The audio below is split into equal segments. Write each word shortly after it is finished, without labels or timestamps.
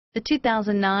The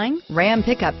 2009 Ram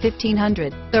Pickup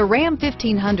 1500. The Ram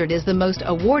 1500 is the most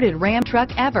awarded Ram truck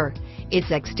ever. Its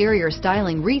exterior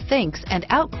styling rethinks and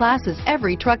outclasses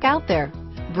every truck out there.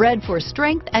 Bred for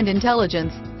strength and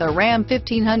intelligence, the Ram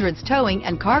 1500's towing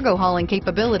and cargo hauling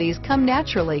capabilities come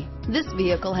naturally. This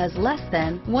vehicle has less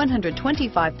than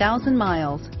 125,000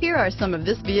 miles. Here are some of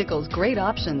this vehicle's great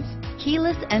options: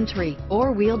 keyless entry,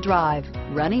 four-wheel drive,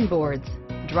 running boards,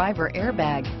 driver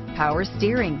airbag, power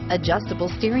steering, adjustable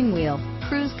steering wheel,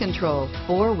 cruise control,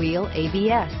 four-wheel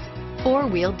ABS,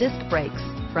 four-wheel disc brakes,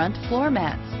 front floor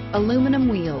mats, aluminum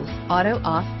wheels,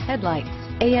 auto-off headlights,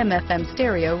 AM/FM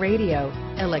stereo radio,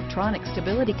 electronic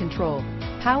stability control,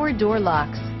 power door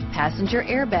locks, passenger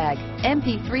airbag,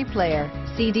 MP3 player,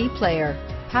 CD player,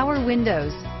 power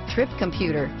windows, trip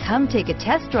computer. Come take a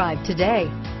test drive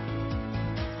today.